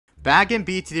Back in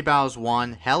BTD Battles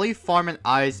 1, Heli Farm and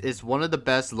Ice is one of the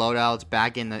best loadouts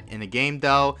back in the game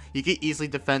though. You can easily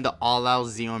defend the all-out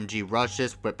ZOMG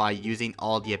rushes by using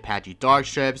all the Apache Dark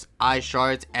Ships, Ice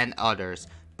Shards, and others.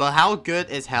 But how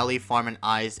good is Heli Farm and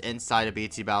Ice inside of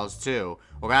BTD Battles 2?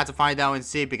 We're gonna have to find out and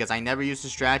see because I never used the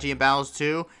strategy in Battles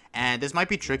 2. And this might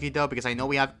be tricky though because I know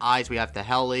we have Ice, we have the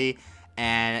Heli.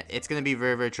 And it's gonna be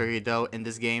very, very tricky though in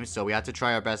this game. So we have to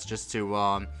try our best just to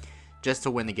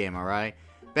win the game, alright?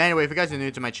 But anyway, if you guys are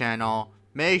new to my channel,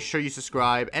 make sure you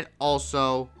subscribe and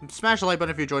also smash the like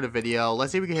button if you enjoyed the video.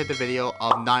 Let's see if we can hit the video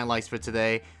of 9 likes for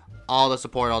today. All the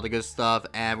support, all the good stuff,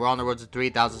 and we're on the road to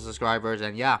 3,000 subscribers,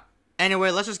 and yeah.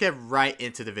 Anyway, let's just get right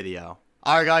into the video.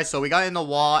 Alright guys, so we got in the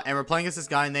wall, and we're playing against this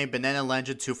guy named Banana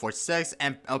Legend 246,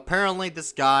 and apparently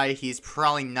this guy, he's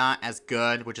probably not as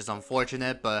good, which is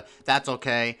unfortunate, but that's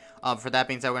okay. For that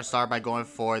being said, we're gonna start by going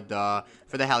for the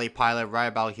heli pilot right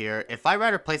about here. If I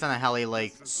rather place on a heli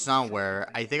like somewhere,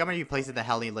 I think I'm gonna be placing the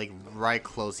heli like right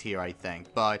close here, I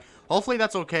think. But hopefully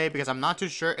that's okay because I'm not too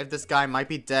sure if this guy might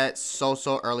be dead so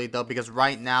early though, because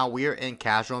right now we are in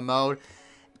casual mode,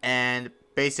 and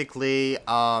basically,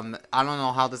 I don't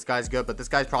know how this guy's good, but this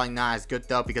guy's probably not as good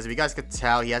though, because if you guys could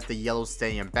tell, he has the yellow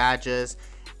stadium badges,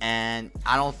 and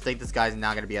I don't think this guy's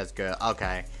not gonna be as good.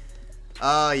 Okay.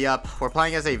 Yep, we're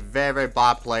playing as a very, very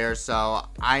bot player, so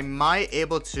I might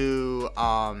able to,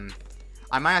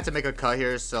 I might have to make a cut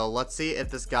here, so let's see if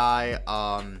this guy,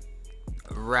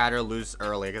 rather lose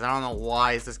early, because I don't know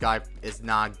why this guy is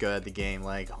not good at the game.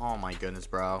 Like, oh my goodness,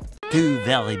 bro. 2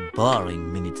 very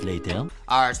boring minutes later.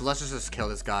 Alright, so let's just kill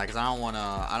this guy, because I don't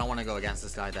wanna go against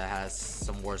this guy that has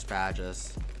some worse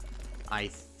badges. I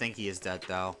think he is dead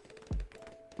though.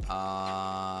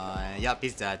 Yep,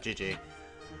 he's dead. GG.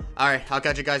 Alright, I'll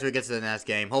catch you guys when we get to the next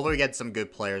game. Hopefully we get some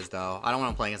good players though. I don't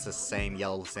want to play against the same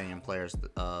yellow stadium players,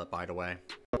 by the way.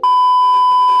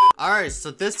 Alright, so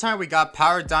this time we got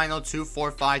Power Dino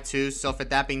 2452. So for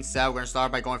that being said, we're going to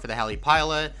start by going for the heli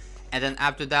pilot. And then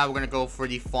after that, we're going to go for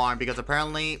the farm, because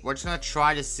apparently we're just going to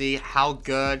try to see how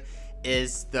good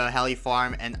is the heli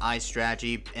farm and ice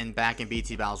strategy back in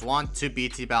BT Battles 1 to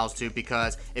BT Battles 2,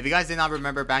 because if you guys did not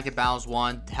remember, back in Battles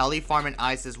 1, heli farm and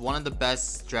ice is one of the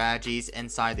best strategies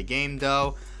inside the game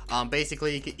though.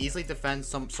 Basically, you can easily defend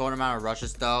some sort of amount of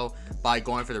rushes though by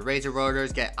going for the razor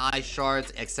rotors, get ice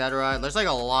shards, etc. There's like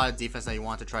a lot of defense that you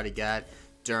want to try to get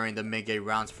during the mid-game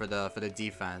rounds for the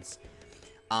defense.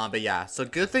 But yeah, so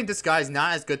good thing this guy is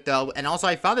not as good though. And also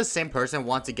I found the same person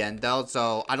once again though,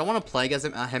 so I don't want to play against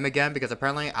him again, because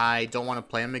apparently I don't want to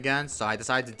play him again. So I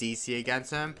decided to DC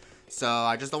against him. So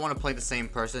I just don't want to play the same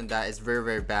person that is very,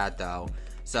 very bad though.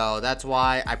 So that's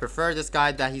why I prefer this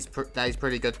guy that he's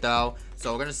pretty good though.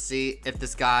 So we're gonna see if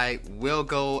this guy will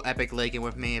go epic legging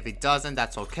with me. If he doesn't,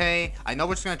 that's okay. I know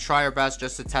we're just gonna try our best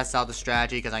just to test out the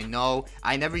strategy, because I know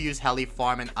I never used heli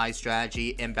farm and ice strategy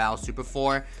in Battles 2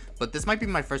 before. But this might be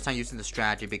my first time using the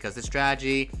strategy, because the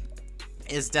strategy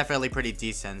is definitely pretty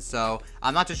decent. So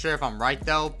I'm not too sure if I'm right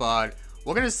though, but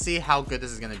we're gonna see how good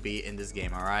this is gonna be in this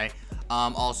game. All right.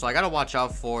 Also I gotta watch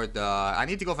out for I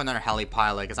need to go for another heli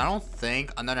pilot, because I don't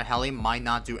think another heli might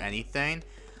not do anything.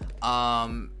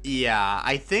 Yeah,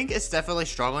 I think it's definitely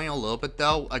struggling a little bit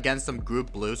though against some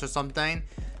group blues or something.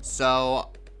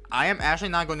 So I am actually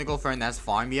not going to go for a nest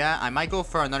farm yet. I might go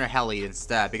for another heli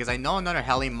instead, because I know another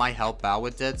heli might help out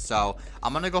with it. So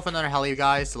I'm going to go for another heli,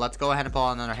 guys. So let's go ahead and pull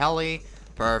out another heli.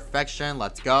 Perfection.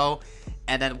 Let's go.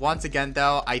 And then once again,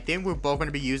 though, I think we're both going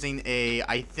to be using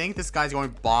I think this guy's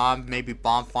going bomb, maybe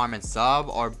bomb farm and sub,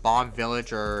 or bomb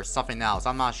village or something else.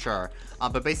 I'm not sure.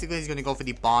 But basically, he's going to go for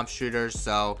the bomb shooters.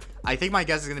 So I think my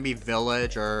guess is going to be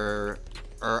village or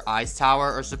ice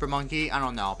tower or super monkey. I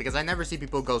don't know, because I never see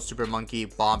people go super monkey,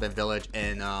 bomb, and village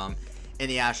in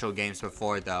the actual games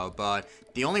before though. But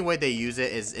the only way they use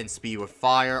it is in speed with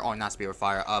fire, or not speed with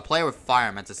fire, play with fire,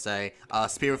 I meant to say.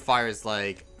 Speed with fire is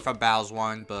like from Battles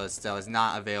 1, but still it's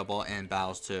not available in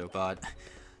Battles 2. But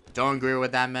don't agree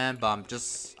with that, man. But I'm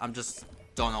just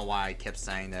don't know why I kept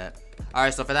saying that.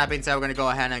 Alright, so for that being said, we're gonna go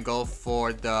ahead and go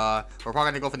for we're probably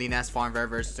gonna go for the nest farm very,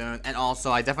 very soon. And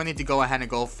also I definitely need to go ahead and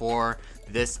go for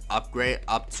this upgrade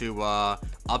up to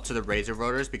the razor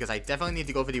rotors, because I definitely need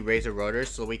to go for the razor rotors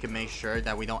so we can make sure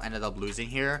that we don't end up losing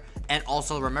here. And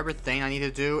also remember, thing I need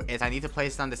to do is I need to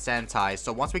place on the Sentai.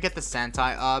 So once we get the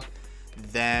Sentai up,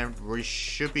 then we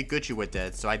should be Gucci with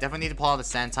it. So I definitely need to pull out the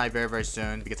Sentai very, very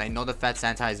soon, because I know the Fed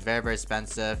Sentai is very, very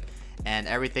expensive, and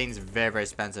everything's very, very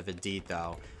expensive indeed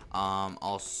though.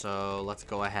 Also, let's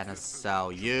go ahead and sell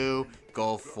you.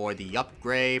 Go for the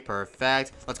upgrade.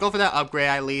 Perfect. Let's go for that upgrade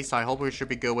at least. I hope we should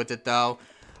be good with it though.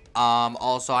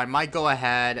 Also, I might go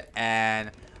ahead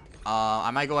and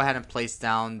I might go ahead and place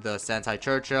down the Sentai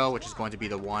Churchill, which is going to be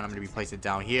the one I'm going to be placing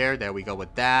down here. There we go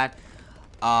with that.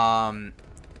 And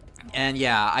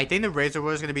yeah, I think the Razor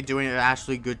Rotors is going to be doing an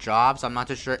actually good job. So I'm not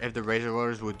too sure if the Razor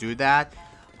Rotors will do that.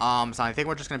 So I think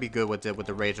we're just going to be good with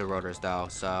the Razor Rotors though.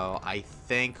 So I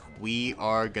think we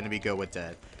are going to be good with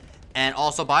it. And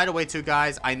also, by the way too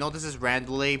guys, I know this is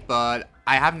randomly, but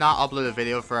I have not uploaded a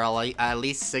video for at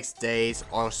least 6 days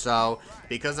or so.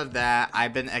 Because of that,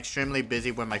 I've been extremely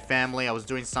busy with my family. I was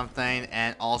doing something,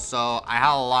 and also I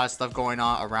had a lot of stuff going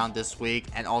on around this week,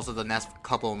 and also the next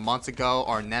couple of months ago,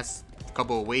 or next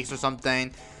couple of weeks or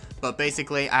something. But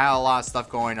basically, I had a lot of stuff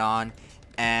going on,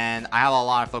 and I have a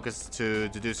lot of focus to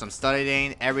do some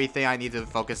studying. Everything I need to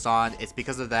focus on. It's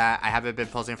because of that I haven't been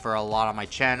posting for a lot on my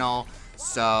channel.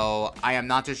 So I am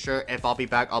not too sure if I'll be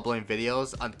back uploading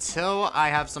videos until I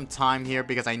have some time here,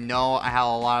 because I know I have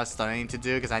a lot of studying to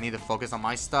do because I need to focus on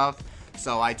my stuff.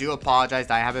 So I do apologize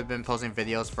that I haven't been posting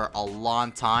videos for a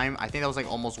long time. I think that was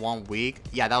like almost 1 week.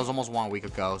 Yeah, that was almost 1 week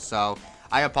ago. So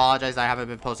I apologize I haven't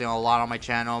been posting a lot on my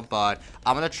channel, but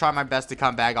I'm going to try my best to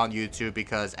come back on YouTube,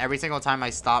 because every single time I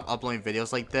stop uploading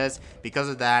videos like this, because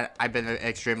of that, I've been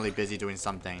extremely busy doing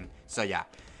something. So yeah.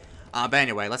 But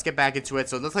anyway, let's get back into it.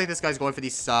 So it looks like this guy's going for the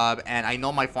sub, and I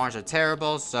know my farms are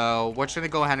terrible, so we're just going to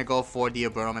go ahead and go for the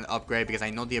Abroman upgrade, because I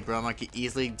know the Abroman can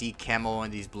easily decamo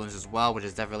in these balloons as well, which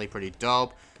is definitely pretty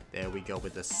dope. There we go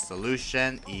with the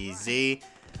solution. Easy.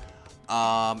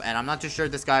 And I'm not too sure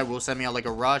if this guy will send me out like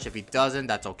a rush. If he doesn't,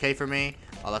 that's okay for me.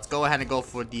 Let's go ahead and go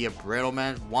for the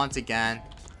Abroman once again,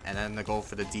 and then go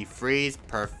for the defreeze.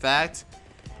 Perfect.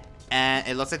 And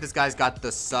it looks like this guy's got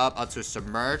the sub up to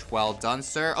submerge. Well done,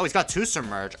 sir. Oh, he's got 2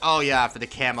 submerge. Oh, yeah, for the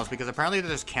camos. Because apparently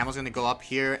there's camos going to go up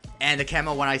here. And the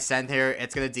camo, when I send here,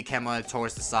 it's going to decamo it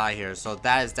towards the side here. So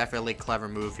that is definitely a clever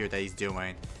move here that he's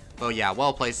doing. But yeah,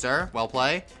 well played, sir. Well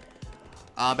played.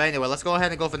 But anyway, let's go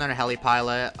ahead and go for another heli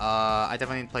pilot. I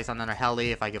definitely need to place another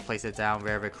heli if I can place it down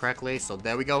very, very correctly. So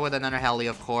there we go with another heli,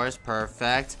 of course.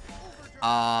 Perfect.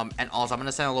 And also, I'm going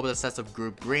to send a little bit of sets of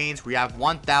group greens. We have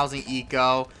 1,000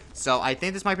 eco. So I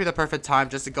think this might be the perfect time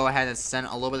just to go ahead and send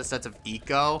a little bit of sets of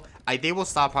eco. I think we'll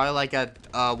stop probably like at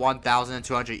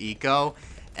 1,200 eco.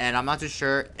 And I'm not too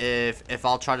sure if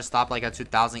I'll try to stop like at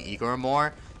 2,000 eco or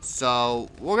more. So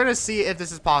we're going to see if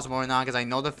this is possible or not, because I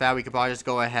know the fact we could probably just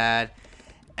go ahead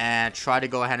and try to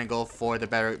go ahead and go for the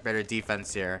better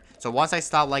defense here. So once I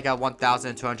stop like at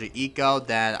 1,200 eco,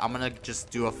 then I'm going to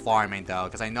just do a farming though,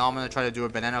 because I know I'm going to try to do a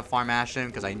banana farm action,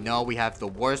 because I know we have the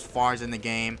worst farms in the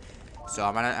game. So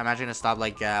I'm actually gonna stop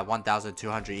like at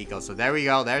 1,200 eco. So there we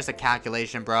go. There's the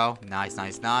calculation, bro. Nice,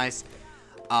 nice, nice.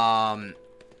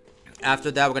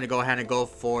 After that, we're gonna go ahead and go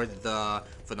for the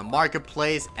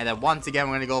marketplace, and then once again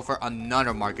we're gonna go for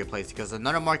another marketplace, because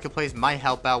another marketplace might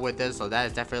help out with this. So that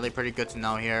is definitely pretty good to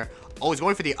know here. Oh, he's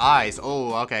going for the eyes.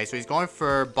 Oh, okay. So he's going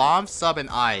for bomb, sub, and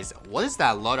eyes. What is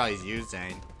that loadout he's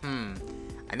using?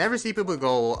 I never see people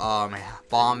go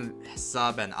bomb,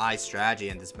 sub, and eye strategy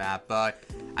in this map, but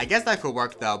I guess that could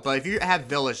work though. But if you have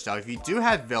village though, if you do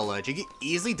have village, you can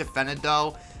easily defend it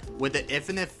though with the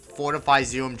infinite fortified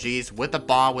ZMGs, with the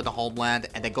bomb, with the homeland,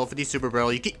 and then go for the super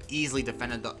barrel. You can easily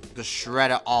defend it, the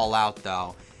shred it all out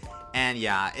though. And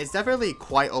yeah, it's definitely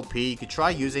quite OP. You could try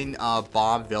using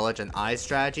bomb, village, and eye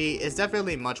strategy. It's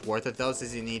definitely much worth it though,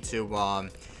 since you need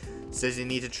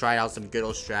to try out some good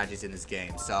old strategies in this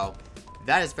game. So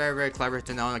that is very, very clever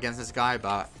to know against this guy,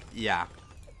 but yeah.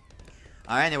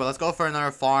 Alright, anyway, let's go for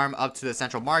another farm up to the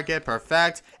central market.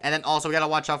 Perfect. And then also, we gotta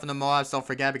watch out for the Moabs. Don't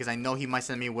forget, because I know he might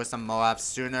send me with some Moabs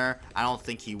sooner. I don't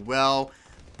think he will,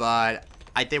 but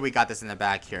I think we got this in the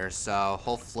back here. So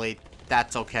hopefully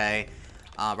that's okay.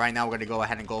 Right now, we're gonna go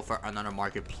ahead and go for another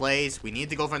marketplace. We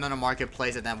need to go for another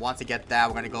marketplace, and then once we get that,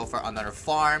 we're gonna go for another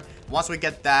farm. Once we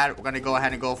get that, we're gonna go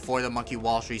ahead and go for the Monkey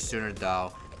Wall Street sooner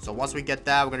though. So once we get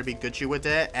that, we're going to be Gucci with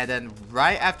it. And then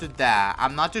right after that,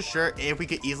 I'm not too sure if we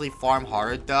could easily farm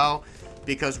hard though,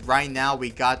 because right now we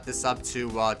got this up to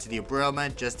the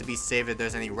Abroman just to be safe if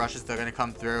there's any rushes that are going to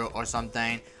come through or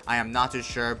something. I am not too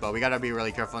sure, but we got to be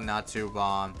really careful not to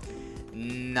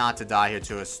die here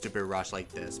to a stupid rush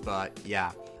like this. But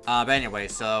yeah. But anyway,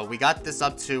 so we got this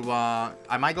up to,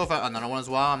 I might go for another one as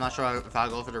well. I'm not sure if I'll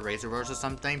go for the Razor Rush or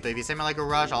something. But if you say me like a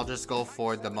rush, I'll just go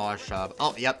for the Moa Shove.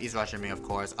 Oh, yep, he's rushing me, of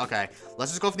course. Okay,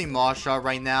 let's just go for the Moa Shove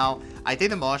right now. I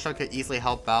think the Moa Shove could easily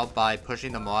help out by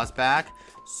pushing the Moas back.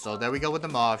 So there we go with the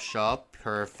Moa Shove.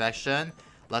 Perfection.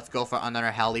 Let's go for another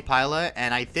heli pilot.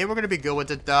 And I think we're going to be good with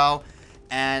it, though.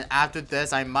 And after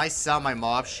this, I might sell my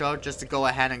Moab Show just to go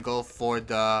ahead and go for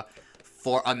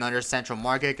another central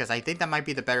market, because I think that might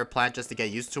be the better plan just to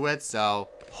get used to it. So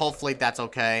hopefully that's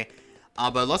okay.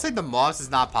 But it looks like the moss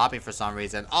is not popping for some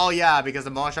reason. Oh yeah, because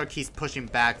the moss keeps pushing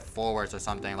back forwards or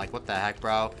something. Like, what the heck,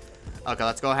 bro? Okay,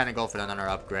 let's go ahead and go for another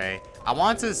upgrade. I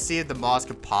wanted to see if the moss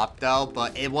could pop though,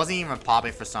 but it wasn't even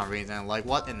popping for some reason. Like,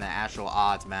 what in the actual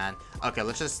odds, man? Okay,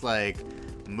 let's just like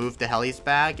move the helis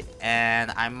back, and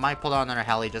I might pull out another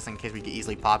heli just in case we can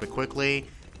easily pop it quickly.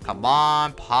 Come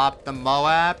on, pop the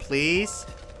Moab, please.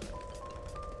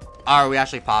 Alright, we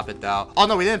actually pop it though. Oh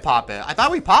no, we didn't pop it. I thought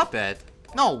we popped it.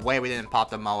 No way we didn't pop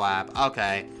the Moab.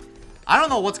 Okay. I don't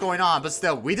know what's going on, but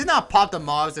still, we did not pop the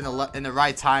mobs in the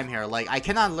right time here. Like, I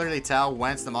cannot literally tell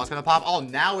when's the mob's gonna pop. Oh,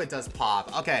 now it does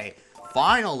pop. Okay,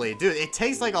 finally. Dude, it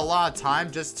takes like a lot of time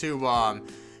just to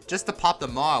pop the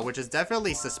mob, which is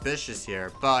definitely suspicious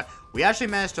here. But we actually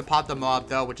managed to pop the mob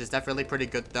though, which is definitely pretty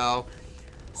good though.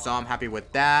 So I'm happy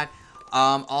with that.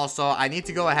 Also, I need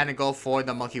to go ahead and go for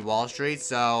the Monkey Wall Street.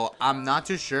 So I'm not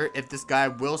too sure if this guy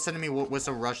will send me with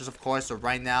some rushes, of course. So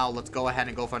right now, let's go ahead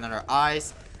and go for another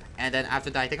ice. And then after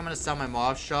that, I think I'm gonna sell my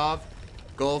mob shove.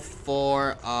 Go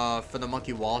for the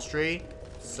Monkey Wall Street.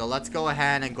 So let's go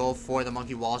ahead and go for the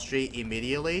Monkey Wall Street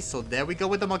immediately. So there we go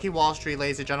with the Monkey Wall Street,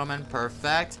 ladies and gentlemen.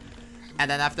 Perfect. And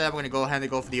then after that, we're gonna go ahead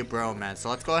and go for the Abroman. So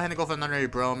let's go ahead and go for another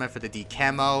Abroman for the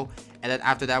D-Camo. And then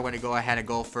after that, we're gonna go ahead and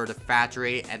go for the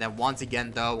factory. And then once again,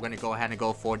 though, we're gonna go ahead and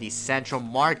go for the Central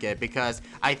Market. Because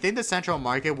I think the Central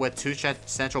Market with two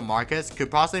Central Markets could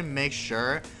possibly make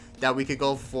sure that we could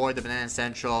go for the Banana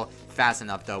Central fast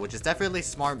enough though, which is definitely a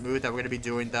smart move that we're going to be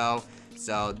doing though.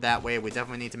 So that way we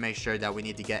definitely need to make sure that we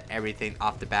need to get everything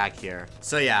off the back here.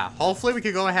 So yeah, hopefully we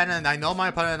could go ahead, and I know my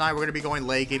opponent and I, we're going to be going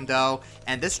late game though,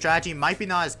 and this strategy might be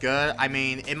not as good. I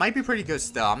mean, it might be pretty good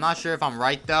still. I'm not sure if I'm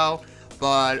right though,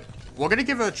 but we're going to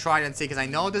give it a try and see, because I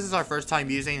know this is our first time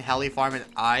using Heli Farm and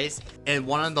Ice in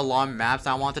one of the long maps.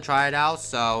 I want to try it out,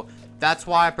 so that's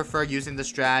why I prefer using the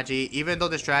strategy, even though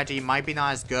the strategy might be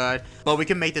not as good. But we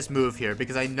can make this move here,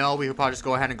 because I know we could probably just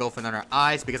go ahead and go for another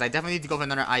ice, because I definitely need to go for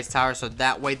another ice tower, so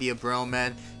that way the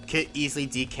Abroman could easily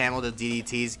decamo the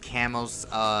DDT's camo's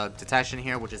detection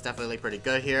here, which is definitely pretty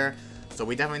good here. So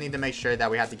we definitely need to make sure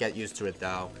that we have to get used to it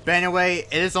though. But anyway,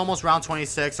 it is almost round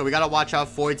 26, so we gotta watch out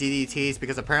for DDTs,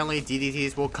 because apparently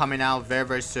DDTs will coming out very,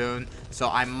 very soon. So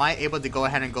I might able to go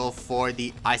ahead and go for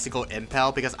the Icicle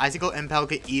Impel, because Icicle Impel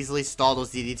could easily stall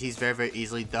those DDTs very, very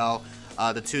easily though.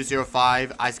 The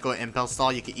 205 Icicle Impel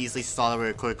stall, you can easily stall it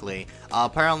very quickly.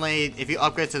 Apparently, if you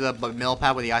upgrade to the middle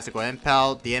path with the Icicle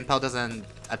Impel, the Impel doesn't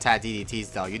attack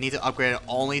DDTs though. You need to upgrade it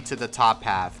only to the top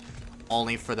path.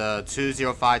 Only for the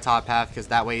 205 top path, because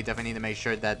that way you definitely need to make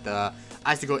sure that the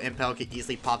Icicle Impel can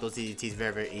easily pop those DDTs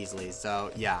very, very easily.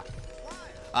 So yeah.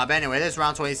 But anyway, this is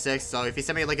round 26. So if you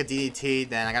send me like a DDT,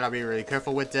 then I gotta be really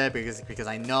careful with it, because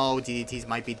I know DDTs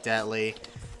might be deadly.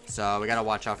 So we gotta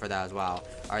watch out for that as well.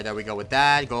 Alright, there we go with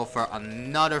that. Go for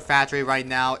another factory right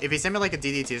now. If you send me like a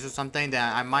DDT or something,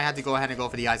 then I might have to go ahead and go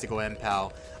for the Icicle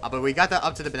Impel. But we got that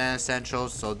up to the Banana Central.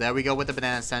 So there we go with the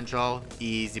Banana Central.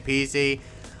 Easy peasy.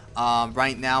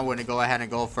 Right now we're gonna go ahead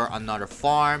and go for another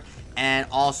farm. And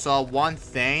also, one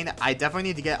thing, I definitely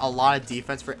need to get a lot of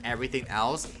defense for everything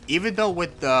else. Even though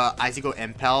with the Icicle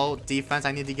Impel defense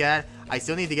I need to get, I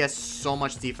still need to get so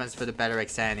much defense for the better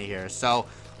Insanity here. So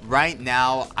right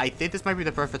now, I think this might be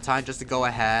the perfect time just to go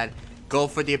ahead, go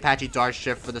for the Apache Dart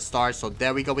Ship for the start. So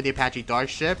there we go with the Apache Dart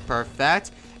Ship.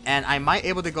 Perfect. And I might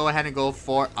able to go ahead and go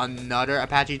for another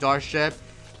Apache Dart Ship.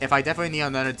 If I definitely need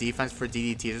another defense for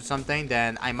DDTs or something,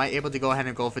 then I might able to go ahead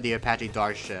and go for the Apache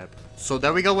Dart Ship. So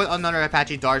there we go with another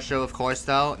Apache Dart Ship, of course,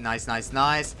 though. Nice, nice,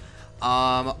 nice.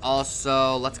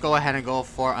 Also, let's go ahead and go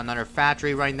for another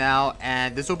factory right now.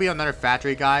 And this will be another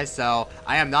factory, guys. So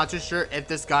I am not too sure if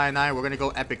this guy and I, we're going to go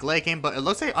epic laking. But it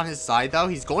looks like on his side, though,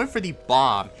 he's going for the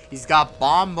bomb. He's got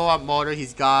bomb motor.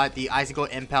 He's got the Icicle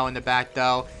Impel in the back,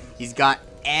 though. He's got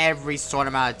every sort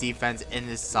of amount of defense in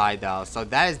this side though, so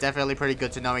that is definitely pretty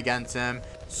good to know against him.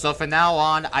 So from now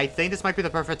on, I think this might be the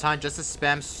perfect time just to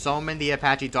spam so many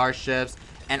Apache Dart Ships.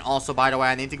 And also, by the way,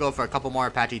 I need to go for a couple more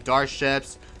Apache Dart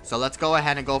Ships, so let's go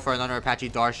ahead and go for another Apache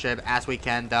Dart Ship as we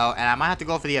can though. And I might have to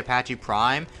go for the Apache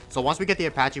Prime, so once we get the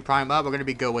Apache Prime up, we're gonna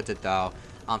be good with it though.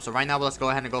 So right now, let's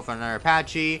go ahead and go for another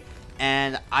Apache.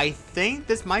 And I think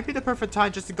this might be the perfect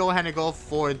time just to go ahead and go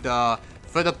for the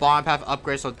bomb path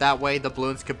upgrade, so that way the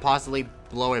balloons could possibly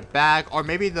blow it back, or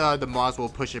maybe the Mars will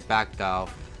push it back though.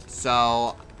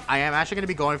 So I am actually going to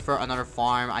be going for another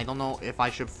farm. I don't know if I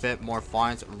should fit more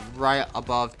farms right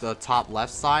above the top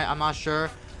left side. I'm not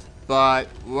sure, but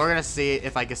we're going to see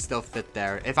if I can still fit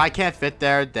there. If I can't fit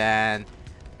there, then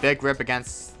big rip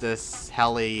against this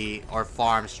heli or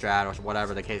farm strat or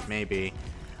whatever the case may be.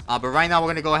 But right now, we're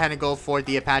going to go ahead and go for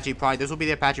the Apache Prime. This will be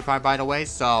the Apache Prime, by the way.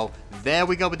 So, there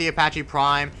we go with the Apache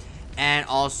Prime. And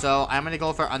also, I'm going to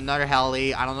go for another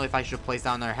heli. I don't know if I should place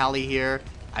down another heli here.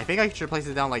 I think I should place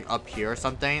it down, like, up here or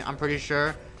something. I'm pretty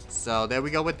sure. So, there we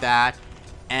go with that.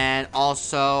 And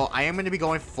also, I am going to be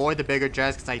going for the bigger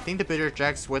jets, because I think the bigger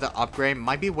jets with the upgrade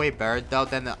might be way better, though,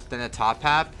 than the top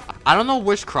path. I don't know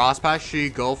which cross path should you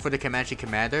go for the Comanche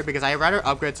Commander, because I'd rather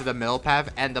upgrade to the middle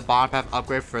path and the bottom path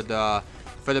upgrade for the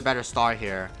better star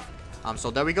here.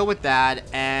 So there we go with that.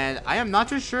 And I am not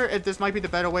too sure if this might be the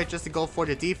better way just to go for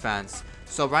the defense.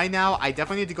 So right now, I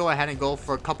definitely need to go ahead and go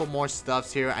for a couple more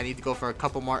stuffs here. I need to go for a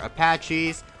couple more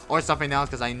Apaches or something else,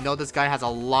 because I know this guy has a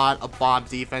lot of bomb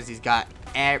defense. He's got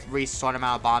every sort of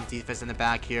amount of bomb defense in the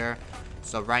back here.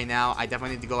 So right now, I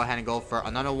definitely need to go ahead and go for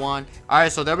another one.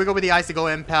 Alright, so there we go with the Icicle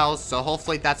Impel. So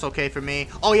hopefully that's okay for me.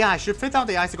 Oh yeah, I should fit down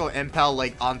the Icicle Impel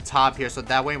like on top here. So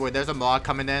that way where there's a mod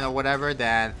coming in or whatever,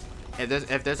 then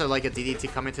if there's like a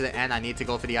DDT coming to the end, I need to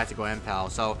go for the Icicle Impel.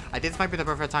 So I think this might be the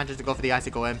perfect time just to go for the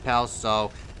Icicle Impel.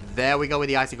 So there we go with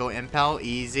the Icicle Impel.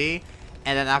 Easy.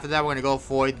 And then after that, we're going to go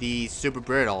for the Super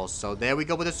Brittle. So there we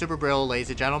go with the Super Brittle, ladies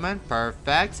and gentlemen.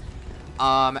 Perfect.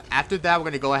 After that, we're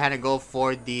going to go ahead and go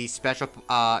for the special,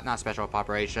 not special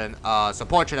operation,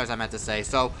 support Chinook, I meant to say.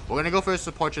 So we're going to go for a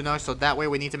support Chinook. So that way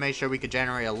we need to make sure we can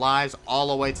generate lives all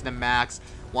the way to the max.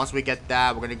 Once we get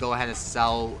that, we're going to go ahead and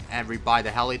sell and rebuy the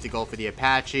heli to go for the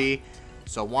Apache.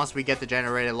 So once we get the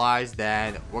generated lives,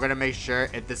 then we're going to make sure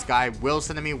if this guy will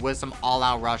send me with some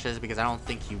all-out rushes, because I don't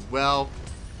think he will.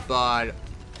 But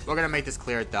we're going to make this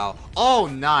clear though. Oh,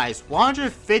 nice.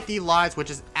 150 lives, which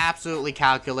is absolutely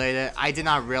calculated. I did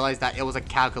not realize that it was a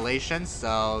calculation.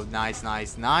 So nice,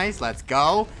 nice, nice. Let's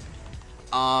go.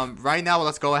 Right now,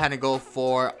 let's go ahead and go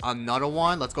for another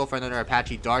one. Let's go for another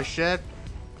Apache Dart Ship.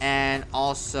 And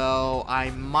also, I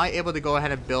might able to go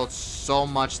ahead and build so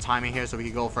much timing here, so we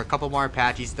can go for a couple more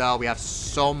Apaches though. We have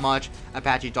so much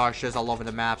Apache Dart Ships all over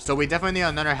the map. So we definitely need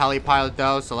another heli pilot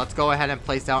though. So let's go ahead and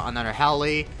place down another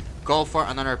heli. Go for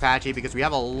another Apache, because we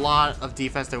have a lot of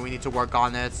defense that we need to work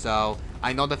on it. So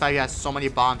I know the fact he has so many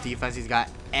bomb defense. He's got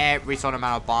every sort of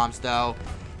amount of bombs though.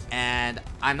 And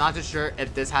I'm not too sure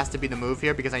if this has to be the move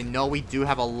here, because I know we do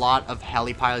have a lot of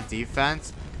heli pilot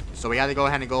defense. So we got to go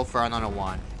ahead and go for another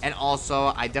one. And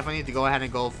also, I definitely need to go ahead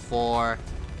and go for...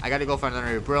 I got to go for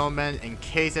another Brilliant in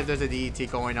case if there's a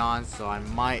DET going on. So I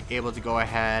might able to go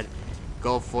ahead,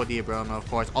 go for the Brilliant, of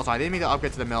course. Also, I didn't mean to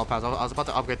upgrade to the middle path. I was about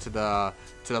to upgrade to the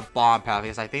bomb path,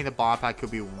 because I think the bomb path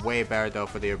could be way better though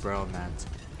for the Brilliant.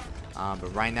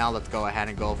 But right now, let's go ahead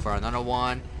and go for another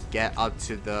one. Get up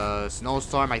to the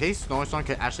Snowstorm. I think Snowstorm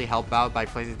could actually help out by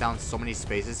placing down so many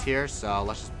spaces here. So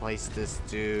let's just place this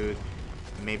dude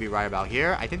maybe right about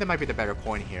here. I think that might be the better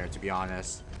point here, to be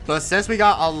honest. But since we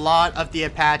got a lot of the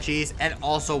Apaches, and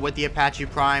also with the Apache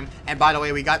Prime, and by the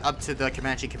way, we got up to the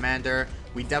Comanche Commander,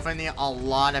 we definitely need a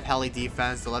lot of heli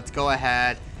defense. So let's go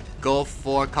ahead, go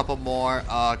for a couple more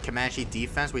Comanche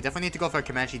defense. We definitely need to go for a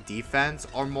Comanche defense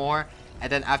or more.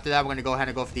 And then after that, we're going to go ahead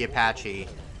and go for the Apache.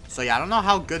 So yeah, I don't know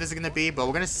how good this is going to be, but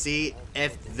we're going to see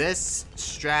if this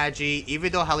strategy,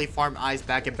 even though heli farm eyes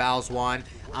back in Battles 1,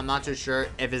 I'm not too sure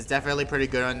if it's definitely pretty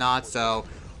good or not. So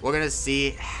we're going to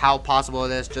see how possible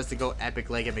it is just to go epic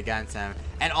leg him against him.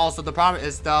 And also the problem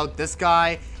is though, this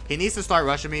guy, he needs to start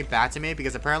rushing me back to me,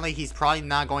 because apparently he's probably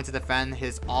not going to defend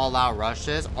his all-out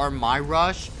rushes or my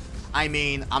rush. I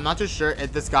mean, I'm not too sure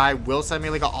if this guy will send me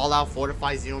like an all-out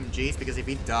fortified ZOMGs, because if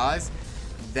he does,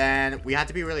 then we have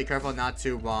to be really careful not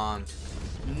to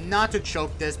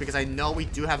choke this, because I know we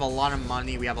do have a lot of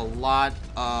money. We have a lot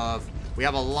of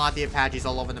the Apaches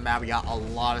all over the map. We got a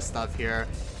lot of stuff here,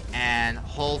 and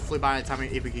hopefully by the time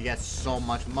if we can get so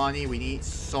much money, we need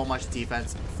so much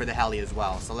defense for the heli as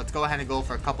well. So let's go ahead and go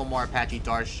for a couple more Apache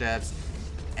Dart Ships.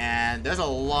 And there's a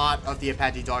lot of the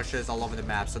Apache Dart Ships all over the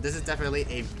map, so this is definitely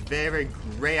a very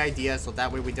great idea. So that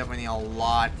way we definitely need a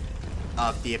lot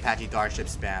of the Apache Dart Ship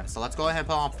spam. So let's go ahead and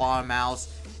put on Fallen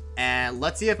Mouse, and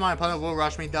let's see if my opponent will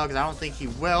rush me though, because I don't think he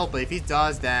will, but if he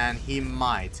does, then he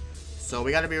might. So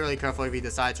we got to be really careful if he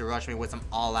decides to rush me with some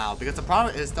all out, because the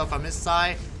problem is though, from his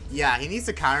side, yeah, he needs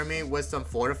to counter me with some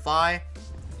fortify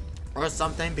or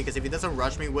something, because if he doesn't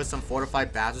rush me with some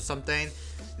fortified bats or something,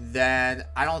 then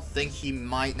I don't think he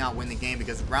might not win the game,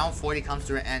 because round 40 comes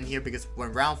to an end here, because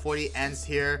when round 40 ends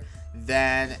here,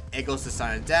 then it goes to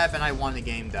sudden death, and I won the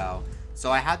game though. So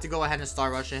I had to go ahead and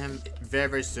start rushing him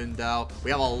very soon though.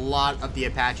 We have a lot of the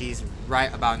Apaches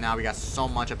right about now. We got so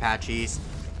much Apaches.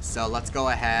 So let's go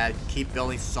ahead, keep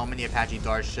building so many Apache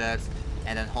Dart Ships,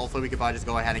 and then hopefully we can probably just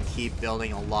go ahead and keep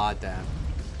building a lot of them.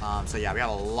 So yeah, we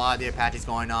have a lot of the Apaches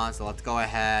going on, so let's go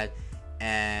ahead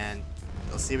and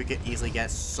Let's see if we can easily get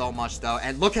so much though.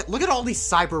 And look at all these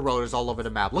cyber rotors all over the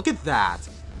map. Look at that.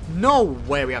 No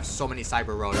way we have so many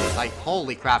cyber rotors. Like,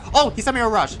 holy crap. Oh, he sent me a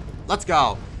rush. Let's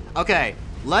go. Okay,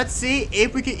 let's see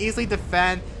if we can easily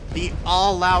defend the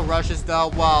all-out rushes though.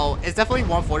 Well, it's definitely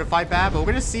one fortified bad, but we're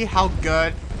gonna see how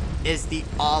good is the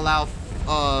all-out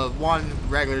one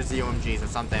regular ZOMGs or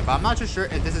something. But I'm not too sure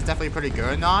if this is definitely pretty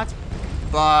good or not.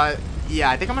 But yeah,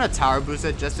 I think I'm gonna tower boost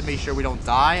it just to make sure we don't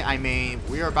die. I mean,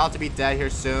 we are about to be dead here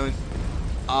soon.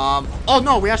 Oh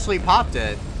no, we actually popped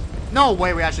it. No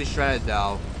way we actually shredded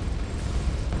though.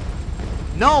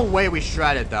 No way we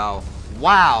shredded though.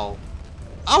 Wow.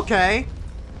 Okay.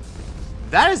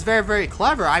 That is very, very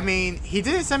clever. I mean, he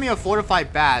didn't send me a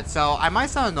fortified bat, so I might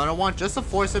send another one just to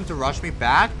force him to rush me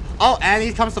back. Oh, and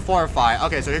he comes to fortify.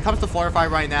 Okay, so here comes to fortify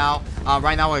right now.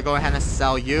 Right now, we're going to go ahead and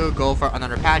sell you. Go for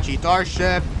another Apache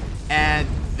Starship. And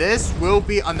this will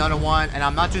be another one. And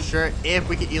I'm not too sure if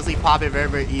we can easily pop it very,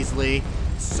 very easily.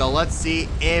 So let's see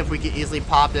if we can easily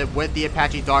pop it with the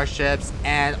Apache Starships.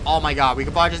 And oh my god, we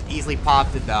could probably just easily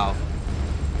pop it though.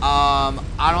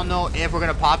 I don't know if we're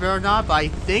gonna pop it or not, but I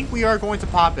think we are going to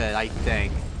pop it, I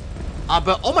think.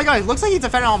 But oh my god, it looks like he's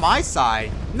defending on my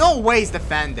side. No way he's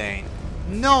defending.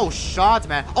 No shot,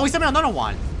 man. Oh, he sent me another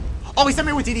one. Oh, he sent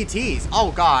me with DDTs.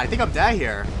 Oh god, I think I'm dead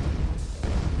here.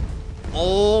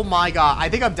 Oh my god, I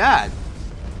think I'm dead.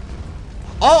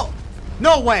 Oh,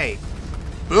 no way.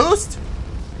 Boost?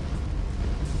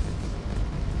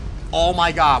 Oh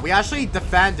my god, we actually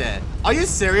defended. Are you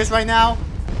serious right now?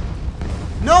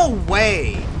 No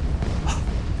way.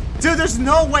 Dude, there's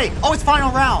no way. Oh, it's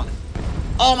final round.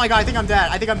 Oh my god, I think I'm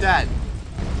dead. I think I'm dead.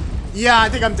 Yeah, I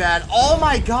think I'm dead. Oh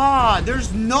my god,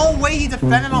 there's no way he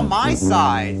defended on my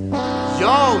side.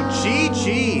 Yo,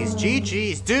 GG's.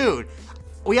 GG's. Dude,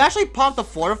 we actually popped the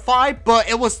fortify, but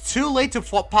it was too late to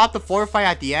pop the fortify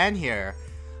at the end here.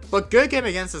 But good game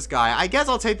against this guy. I guess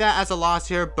I'll take that as a loss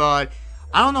here, but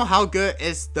I don't know how good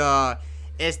is the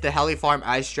heli farm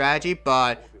ice strategy,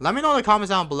 but let me know in the comments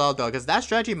down below though, because that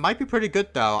strategy might be pretty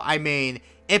good though. I mean,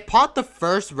 it popped the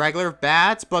first regular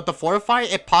bats, but the fortify,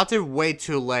 it popped it way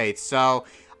too late. So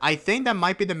I think that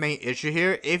might be the main issue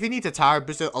here. If you need to tower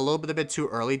boost it a bit too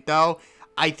early though,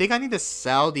 I think I need to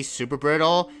sell the super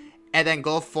brittle and then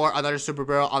go for another super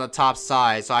brittle on the top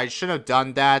side. So I should have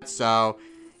done that. So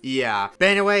yeah, but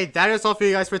anyway, that is all for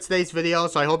you guys for today's video.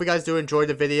 So I hope you guys do enjoy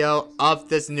the video of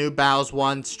this new Battles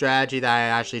 1 strategy that I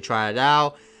actually tried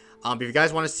out. If you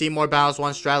guys want to see more Battles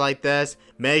 1 strat like this,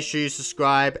 make sure you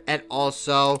subscribe and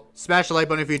also smash the like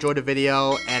button if you enjoyed the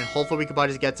video, and hopefully we can probably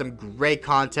just get some great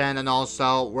content. And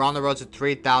also, we're on the road to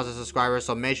 3,000 subscribers,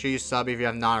 so make sure you sub if you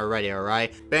have not already,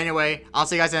 alright? But anyway, I'll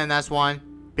see you guys in the next one.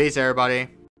 Peace everybody.